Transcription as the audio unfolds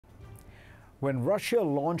When Russia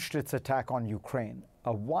launched its attack on Ukraine,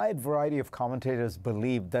 a wide variety of commentators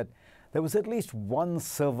believed that there was at least one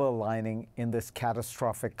silver lining in this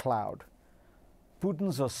catastrophic cloud.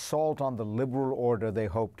 Putin's assault on the liberal order, they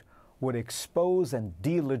hoped, would expose and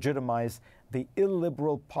delegitimize the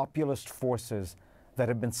illiberal populist forces that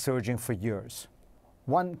have been surging for years.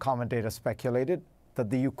 One commentator speculated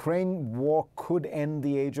that the Ukraine war could end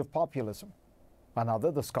the age of populism.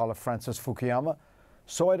 Another, the scholar Francis Fukuyama,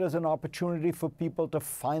 saw it as an opportunity for people to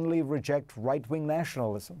finally reject right-wing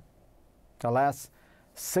nationalism. Alas,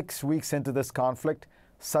 6 weeks into this conflict,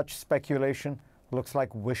 such speculation looks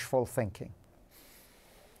like wishful thinking.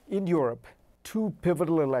 In Europe, two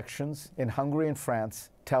pivotal elections in Hungary and France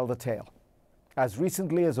tell the tale. As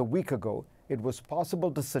recently as a week ago, it was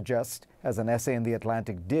possible to suggest, as an essay in The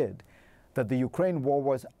Atlantic did, that the Ukraine war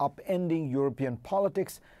was upending European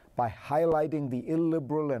politics by highlighting the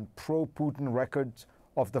illiberal and pro-Putin records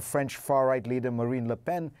of the French far-right leader Marine Le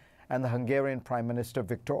Pen and the Hungarian Prime Minister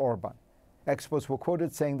Viktor Orban. Experts were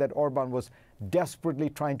quoted saying that Orban was desperately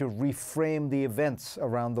trying to reframe the events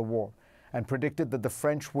around the war and predicted that the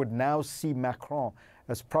French would now see Macron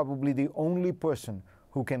as probably the only person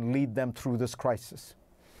who can lead them through this crisis.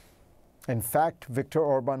 In fact, Viktor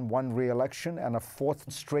Orban won re-election and a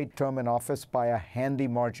fourth straight term in office by a handy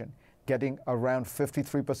margin, getting around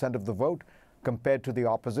 53% of the vote compared to the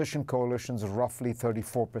opposition coalition's roughly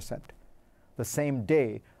 34%. The same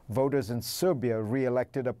day, voters in Serbia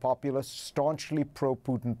re-elected a populist, staunchly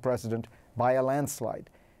pro-Putin president by a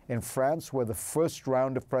landslide. In France, where the first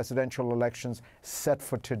round of presidential elections set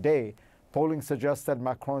for today, polling suggests that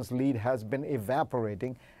Macron's lead has been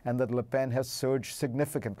evaporating and that Le Pen has surged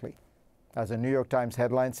significantly. As a New York Times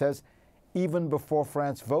headline says, even before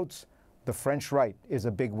France votes, the French right is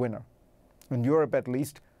a big winner. In Europe, at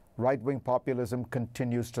least, right-wing populism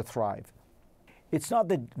continues to thrive. It's not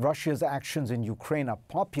that Russia's actions in Ukraine are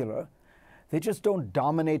popular, they just don't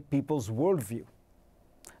dominate people's worldview.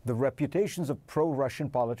 The reputations of pro-Russian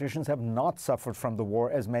politicians have not suffered from the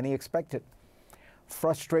war as many expected.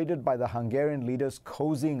 Frustrated by the Hungarian leaders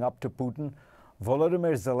cozying up to Putin,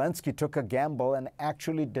 Volodymyr Zelensky took a gamble and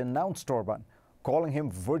actually denounced Orban, calling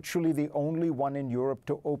him virtually the only one in Europe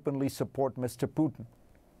to openly support Mr. Putin.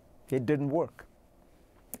 It didn't work.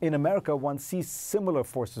 In America, one sees similar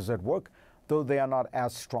forces at work, though they are not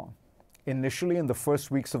as strong. Initially, in the first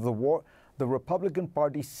weeks of the war, the Republican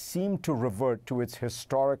Party seemed to revert to its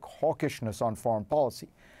historic hawkishness on foreign policy.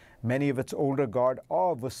 Many of its older guard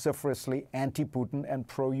are vociferously anti-Putin and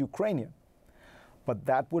pro-Ukrainian. But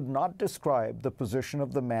that would not describe the position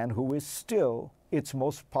of the man who is still its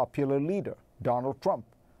most popular leader, Donald Trump,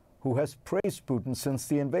 who has praised Putin since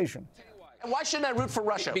the invasion. Why shouldn't I root for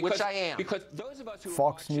Russia, which I am? Because those of us who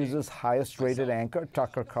Fox News' highest-rated anchor,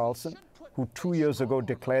 Tucker Carlson, who 2 years ago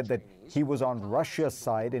declared that he was on Russia's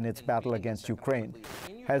side in its battle against Ukraine,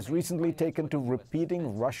 has recently taken to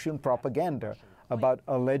repeating Russian propaganda about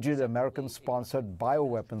alleged American-sponsored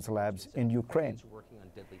bioweapons labs in Ukraine.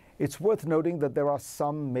 It's worth noting that there are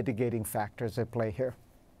some mitigating factors at play here.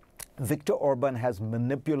 Viktor Orban has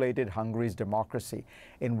manipulated Hungary's democracy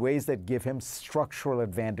in ways that give him structural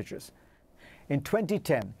advantages. In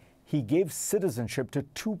 2010, he gave citizenship to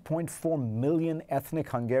 2.4 million ethnic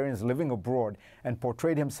Hungarians living abroad and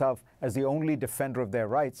portrayed himself as the only defender of their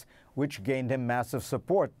rights, which gained him massive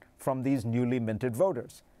support from these newly minted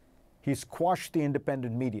voters. He's quashed the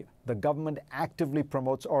independent media. The government actively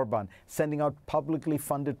promotes Orban, sending out publicly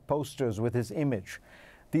funded posters with his image.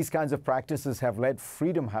 These kinds of practices have led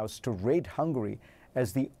Freedom House to rate Hungary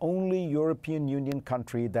as the only European Union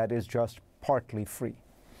country that is just partly free.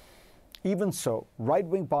 Even so,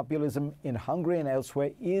 right-wing populism in Hungary and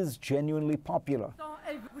elsewhere is genuinely popular.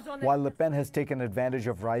 While Le Pen has taken advantage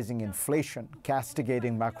of rising inflation,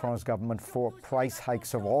 castigating Macron's government for price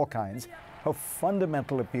hikes of all kinds, her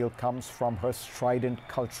fundamental appeal comes from her strident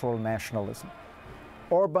cultural nationalism.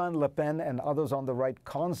 Orban, Le Pen, and others on the right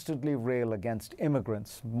constantly rail against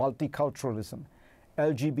immigrants, multiculturalism,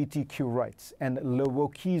 LGBTQ rights, and le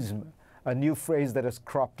wokisme, a new phrase that has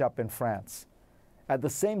cropped up in France. At the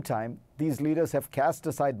same time, these leaders have cast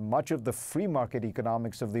aside much of the free market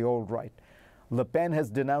economics of the old right. Le Pen has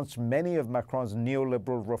denounced many of Macron's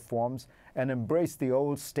neoliberal reforms and embraced the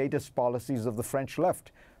old statist policies of the French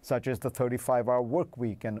left, such as the 35-hour work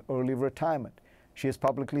week and early retirement. She has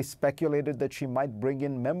publicly speculated that she might bring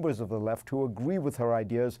in members of the left who agree with her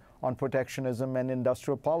ideas on protectionism and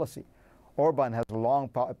industrial policy. Orban has long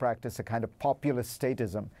practiced a kind of populist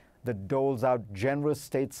statism that doles out generous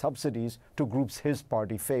state subsidies to groups his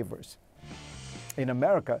party favors. In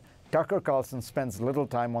America, Tucker Carlson spends little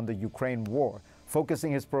time on the Ukraine war,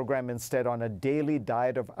 focusing his program instead on a daily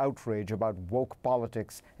diet of outrage about woke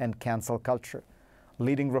politics and cancel culture.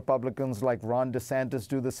 Leading Republicans like Ron DeSantis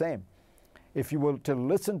do the same. If you were to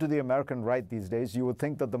listen to the American right these days, you would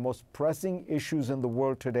think that the most pressing issues in the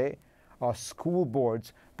world today are school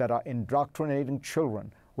boards that are indoctrinating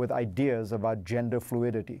children with ideas about gender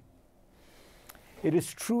fluidity. It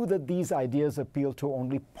is true that these ideas appeal to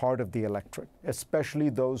only part of the electorate, especially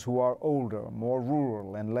those who are older, more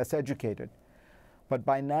rural, and less educated. But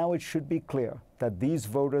by now it should be clear that these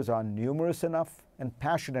voters are numerous enough and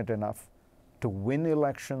passionate enough to win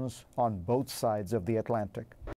elections on both sides of the Atlantic.